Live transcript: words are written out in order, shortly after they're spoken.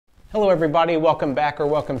Hello everybody, welcome back or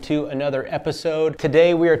welcome to another episode.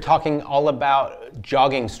 Today we are talking all about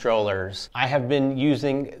jogging strollers. I have been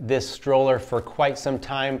using this stroller for quite some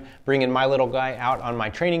time, bringing my little guy out on my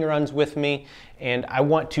training runs with me, and I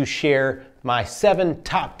want to share my 7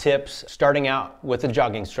 top tips starting out with a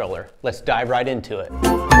jogging stroller. Let's dive right into it.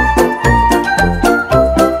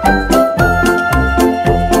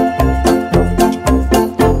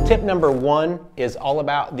 Tip number 1 is all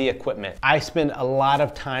about the equipment. I spend a lot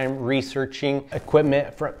of time researching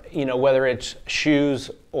equipment for, whether it's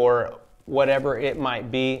shoes or whatever it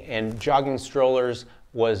might be, and jogging strollers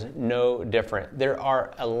was no different. There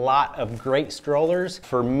are a lot of great strollers.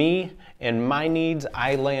 For me and my needs,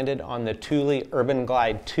 I landed on the Thule Urban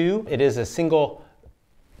Glide 2. It is a single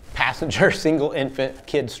passenger, single infant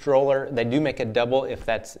kid stroller. They do make a double if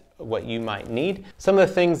that's what you might need. Some of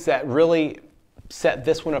the things that really set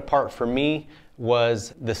this one apart for me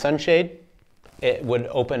was the sunshade. It would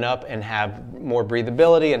open up and have more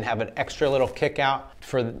breathability and have an extra little kick out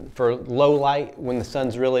for low light when the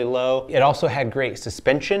sun's really low. It also had great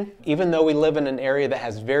suspension. Even though we live in an area that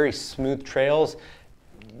has very smooth trails,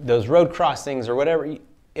 those road crossings or whatever,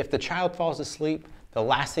 if the child falls asleep, the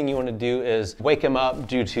last thing you want to do is wake him up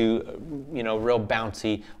due to real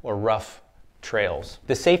bouncy or rough trails.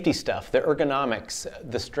 The safety stuff, the ergonomics,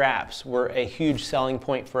 the straps were a huge selling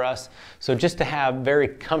point for us. So just to have very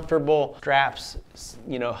comfortable straps,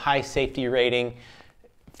 high safety rating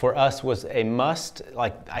for us was a must.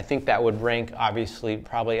 I think that would rank obviously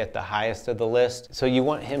probably at the highest of the list. So you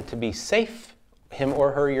want him to be safe, him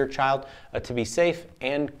or her, your child, to be safe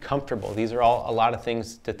and comfortable. These are all a lot of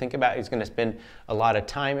things to think about. He's going to spend a lot of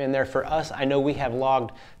time in there. For us, I know we have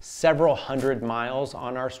logged several hundred miles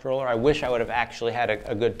on our stroller. I wish I would have actually had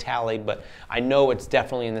a good tally, but I know it's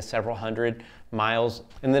definitely in the several hundred miles.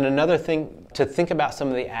 And then another thing to think about, some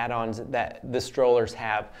of the add-ons that the strollers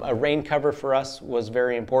have. A rain cover for us was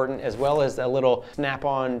very important, as well as a little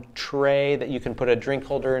snap-on tray that you can put a drink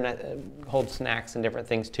holder in, hold snacks and different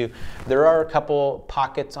things too. There are a couple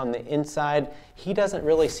pockets on the inside. He doesn't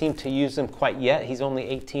really seem to use them quite yet. He's only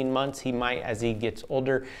 18 months. He might as he gets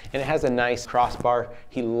older. And it has a nice crossbar.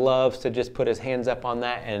 He loves to just put his hands up on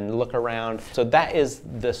that and look around. So that is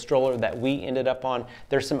the stroller that we ended up on.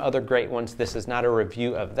 There's some other great ones. This is not a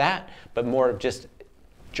review of that, but more of just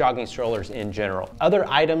jogging strollers in general. Other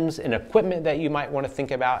items and equipment that you might want to think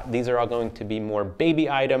about, these are all going to be more baby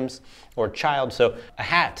items or child. So a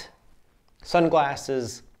hat,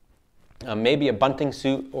 sunglasses, maybe a bunting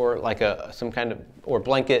suit or like some kind of or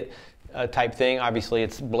blanket type thing. Obviously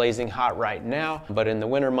it's blazing hot right now, but in the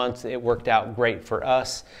winter months it worked out great for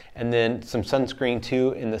us. And then some sunscreen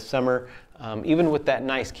too in the summer. Even with that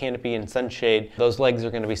nice canopy and sunshade, those legs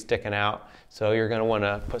are going to be sticking out. So you're going to want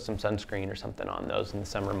to put some sunscreen or something on those in the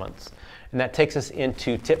summer months. And that takes us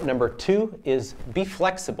into tip number 2 is be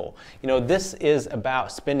flexible. This is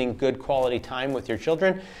about spending good quality time with your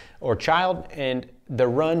children or child, and the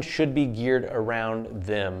run should be geared around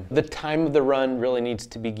them. The time of the run really needs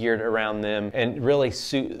to be geared around them and really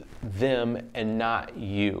suit them and not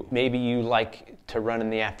you. Maybe you like to run in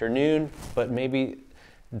the afternoon, but maybe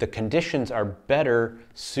the conditions are better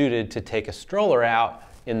suited to take a stroller out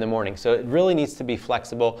in the morning. So it really needs to be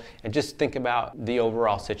flexible and just think about the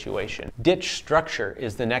overall situation. Ditch structure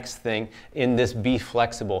is the next thing in this be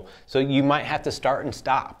flexible. So you might have to start and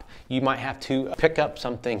stop. You might have to pick up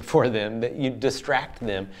something for them that you distract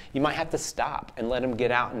them. You might have to stop and let them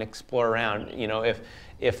get out and explore around,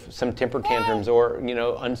 if some temper tantrums or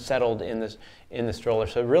unsettled in the stroller.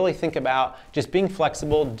 So really think about just being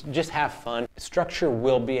flexible, just have fun. Structure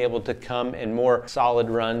will be able to come and more solid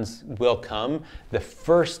runs will come. The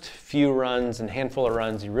first few runs and handful of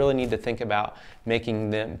runs, you really need to think about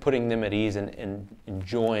putting them at ease and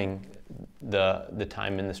enjoying the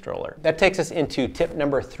time in the stroller. That takes us into tip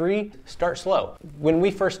number 3, start slow. When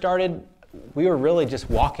we first started, we were really just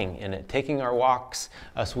walking in it, taking our walks.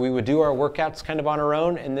 So we would do our workouts kind of on our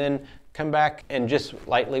own and then come back and just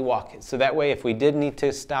lightly walk. So that way if we did need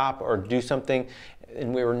to stop or do something,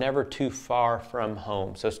 and we were never too far from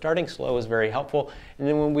home. So starting slow is very helpful. And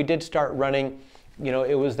then when we did start running,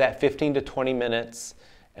 it was that 15 to 20 minutes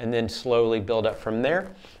and then slowly build up from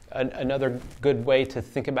there. Another good way to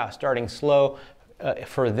think about starting slow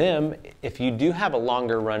for them, if you do have a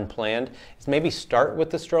longer run planned, is maybe start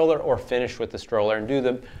with the stroller or finish with the stroller and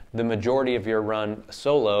do the majority of your run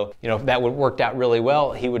solo. That would worked out really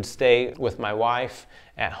well. He would stay with my wife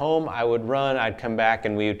at home. I would run, I'd come back,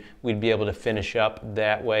 and we'd be able to finish up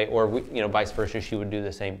that way, or vice versa. She would do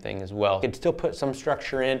the same thing as well. You'd still put some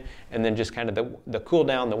structure in, and then just kind of the cool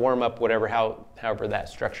down, the warm up, however that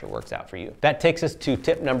structure works out for you. That takes us to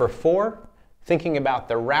tip number 4. thinking about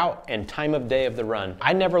the route and time of day of the run.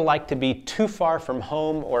 I never like to be too far from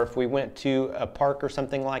home, or if we went to a park or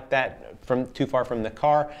something like that, too far from the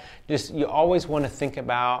car. You always want to think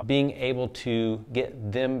about being able to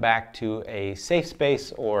get them back to a safe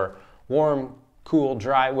space, or warm, cool,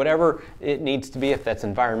 dry, whatever it needs to be, if that's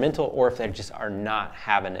environmental or if they just are not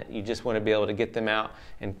having it. You just want to be able to get them out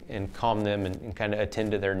and calm them and kind of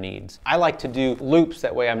attend to their needs. I like to do loops,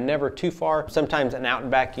 that way I'm never too far. Sometimes an out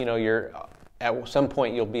and back, you're at some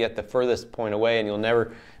point you'll be at the furthest point away and you'll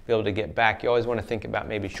never be able to get back. You always want to think about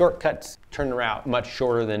maybe shortcuts, turn the route much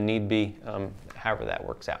shorter than need be, however that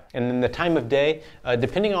works out. And then the time of day,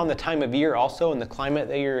 depending on the time of year also and the climate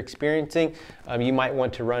that you're experiencing, you might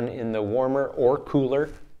want to run in the warmer or cooler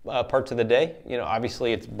parts of the day.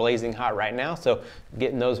 Obviously it's blazing hot right now, so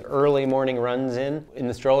getting those early morning runs in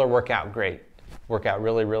the stroller work out great. Work out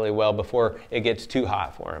really, really well before it gets too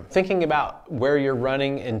hot for them. Thinking about where you're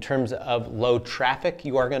running in terms of low traffic,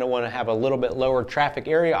 you are going to want to have a little bit lower traffic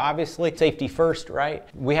area, obviously. Safety first, right?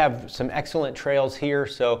 We have some excellent trails here,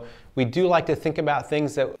 so we do like to think about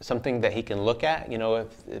something that he can look at,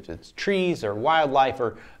 if it's trees or wildlife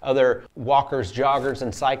or other walkers, joggers,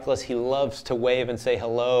 and cyclists. He loves to wave and say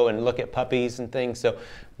hello and look at puppies and things, so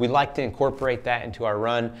we like to incorporate that into our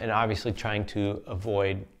run, and obviously trying to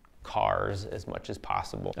avoid cars as much as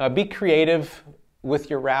possible. Be creative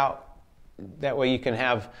with your route. That way you can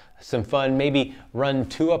have some fun. Maybe run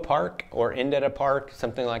to a park or end at a park,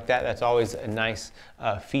 something like that. That's always a nice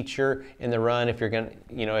feature in the run. If you're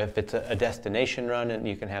if it's a destination run, and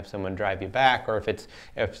you can have someone drive you back, or if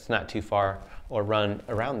it's not too far, or run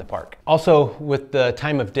around the park. Also, with the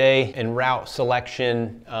time of day and route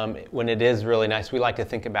selection, when it is really nice, we like to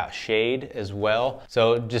think about shade as well.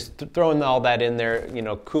 So just throwing all that in there,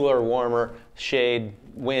 cooler, warmer, shade,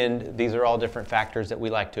 wind, these are all different factors that we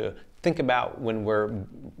like to think about when we're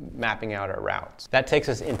mapping out our routes. That takes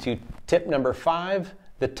us into tip number 5,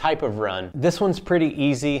 the type of run. This one's pretty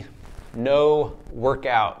easy. No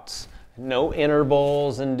workouts. No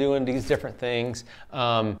intervals and doing these different things.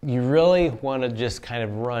 You really want to just kind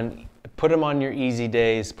of run, put them on your easy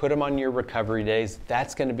days, put them on your recovery days.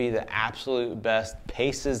 That's going to be the absolute best.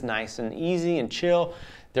 Pace is nice and easy and chill.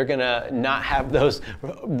 They're going to not have those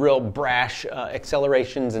real brash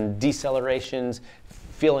accelerations and decelerations,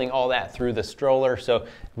 feeling all that through the stroller. So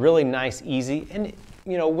really nice, easy. And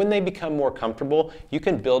when they become more comfortable, you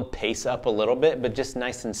can build pace up a little bit, but just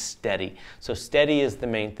nice and steady. So steady is the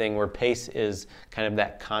main thing, where pace is kind of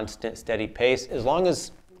that constant, steady pace. As long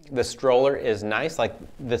as the stroller is nice, like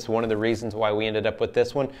this, one of the reasons why we ended up with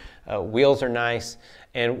this one. Wheels are nice.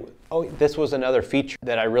 And this was another feature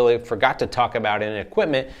that I really forgot to talk about in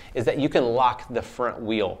equipment, is that you can lock the front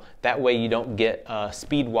wheel. That way you don't get a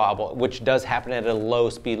speed wobble, which does happen at a low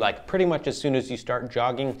speed. Like pretty much as soon as you start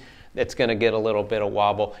jogging, it's going to get a little bit of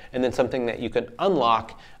wobble. And then something that you can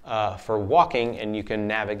unlock for walking, and you can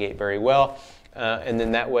navigate very well. And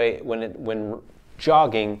then that way, when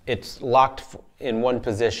jogging, it's locked in one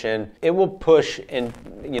position. It will push and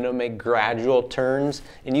make gradual turns,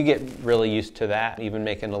 and you get really used to that. Even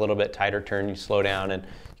making a little bit tighter turn, you slow down and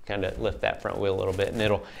kind of lift that front wheel a little bit, and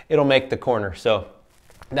it'll make the corner. So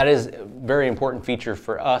that is a very important feature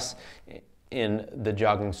for us in the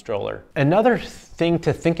jogging stroller. Another thing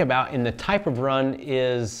to think about in the type of run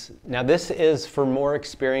is, now this is for more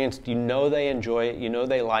experienced, they enjoy it,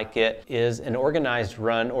 they like it, is an organized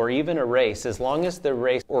run or even a race, as long as the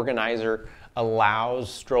race organizer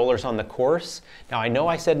allows strollers on the course. Now I know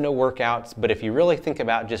I said no workouts, but if you really think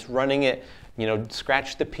about just running it,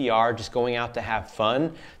 scratch the PR, just going out to have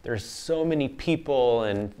fun. There's so many people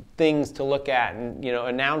and things to look at, and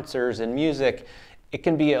announcers and music. It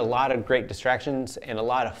can be a lot of great distractions and a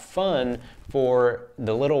lot of fun for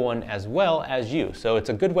the little one as well as you. So it's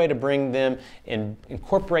a good way to bring them and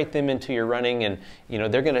incorporate them into your running, and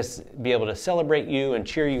they're going to be able to celebrate you and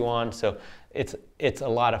cheer you on. So it's a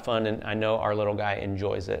lot of fun, and I know our little guy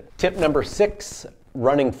enjoys it. Tip number 6,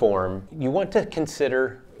 running form. You want to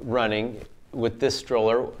consider running with this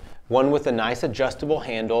stroller, one with a nice adjustable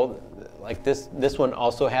handle. Like this one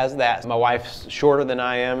also has that. My wife's shorter than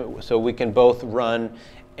I am, so we can both run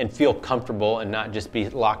and feel comfortable and not just be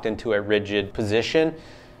locked into a rigid position.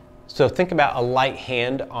 So think about a light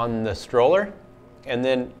hand on the stroller, and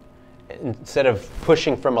then instead of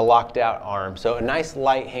pushing from a locked out arm. So a nice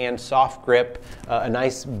light hand, soft grip, a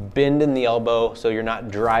nice bend in the elbow, so you're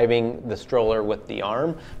not driving the stroller with the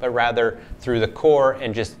arm, but rather through the core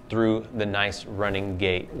and just through the nice running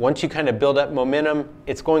gait. Once you kind of build up momentum,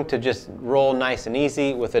 it's going to just roll nice and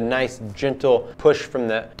easy with a nice gentle push from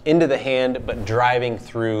the end of the hand, but driving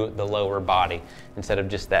through the lower body instead of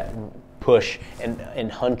just that push and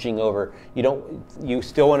hunching over. You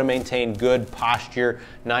still want to maintain good posture,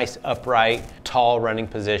 nice upright, tall running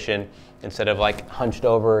position, instead of like hunched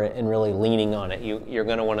over and really leaning on it. You're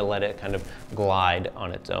going to want to let it kind of glide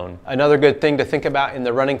on its own. Another good thing to think about in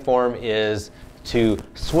the running form is to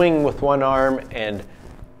swing with one arm and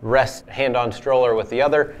rest hand on stroller with the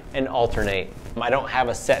other and alternate. I don't have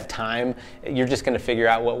a set time. You're just going to figure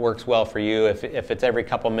out what works well for you. If it's every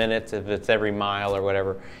couple minutes, if it's every mile or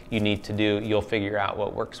whatever you need to do, you'll figure out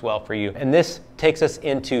what works well for you. And this takes us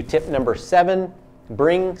into tip number 7,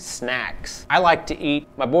 bring snacks. I like to eat,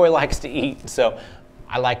 my boy likes to eat, so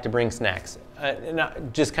I like to bring snacks.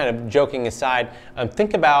 Just kind of joking aside,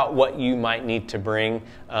 think about what you might need to bring.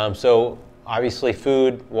 So obviously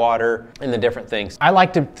food, water, and the different things. I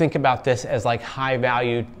like to think about this as like high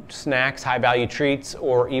value snacks, high value treats,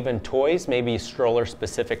 or even toys, maybe a stroller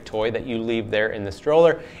specific toy that you leave there in the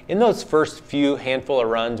stroller. In those first few handful of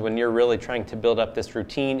runs, when you're really trying to build up this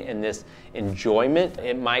routine and this enjoyment,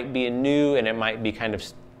 it might be new and it might be kind of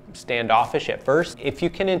standoffish at first. If you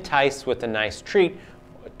can entice with a nice treat,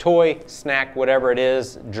 toy, snack, whatever it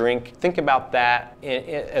is, drink, think about that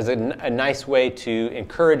as a nice way to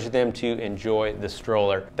encourage them to enjoy the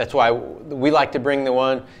stroller. That's why we like to bring the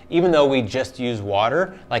one, even though we just use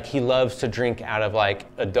water, like he loves to drink out of like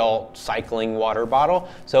adult cycling water bottle.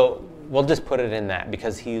 So we'll just put it in that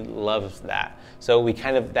because he loves that. So we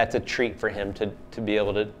that's a treat for him to be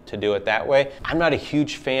able to do it that way. I'm not a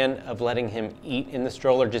huge fan of letting him eat in the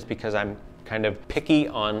stroller just because I'm kind of picky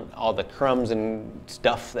on all the crumbs and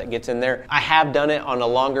stuff that gets in there. I have done it on a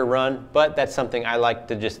longer run, but that's something I like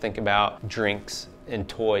to just think about, drinks and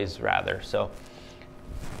toys rather. So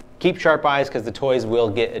keep sharp eyes because the toys will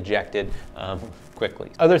get ejected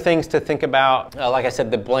quickly. Other things to think about, like I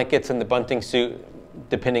said, the blankets and the bunting suit,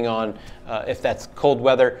 depending on if that's cold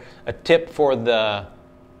weather. A tip for a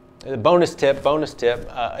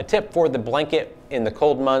tip for the blanket in the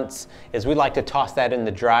cold months is we like to toss that in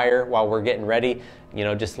the dryer while we're getting ready.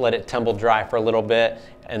 Just let it tumble dry for a little bit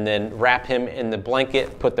and then wrap him in the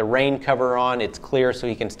blanket, put the rain cover on, it's clear so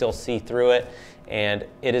he can still see through it, and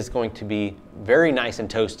it is going to be very nice and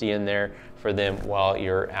toasty in there for them while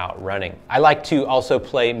you're out running. I like to also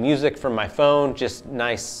play music from my phone, just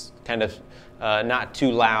nice kind of not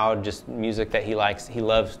too loud, just music that he likes. He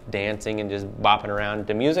loves dancing and just bopping around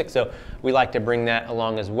to music, so we like to bring that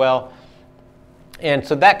along as well. And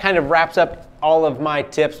so that kind of wraps up all of my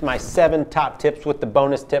tips, my 7 top tips with the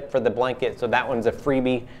bonus tip for the blanket. So that one's a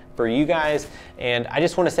freebie for you guys. And I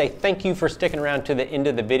just want to say thank you for sticking around to the end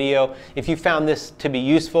of the video. If you found this to be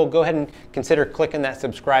useful, go ahead and consider clicking that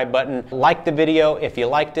subscribe button. Like the video if you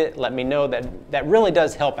liked it. Let me know. That really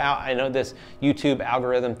does help out. I know this YouTube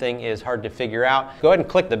algorithm thing is hard to figure out. Go ahead and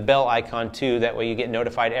click the bell icon too. That way you get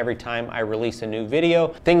notified every time I release a new video.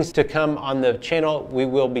 Things to come on the channel, we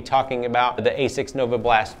will be talking about the ASICS Nova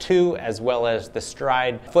Blast 2 as well as the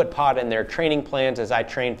Stride foot pod and their training plans as I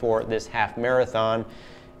train for this half marathon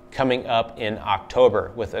coming up in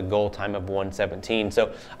October with a goal time of 1:17.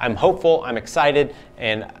 So I'm hopeful, I'm excited,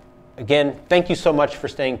 and again, thank you so much for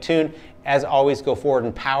staying tuned. As always, go forward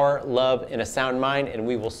in power, love, and a sound mind, and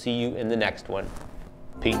we will see you in the next one.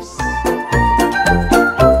 Peace.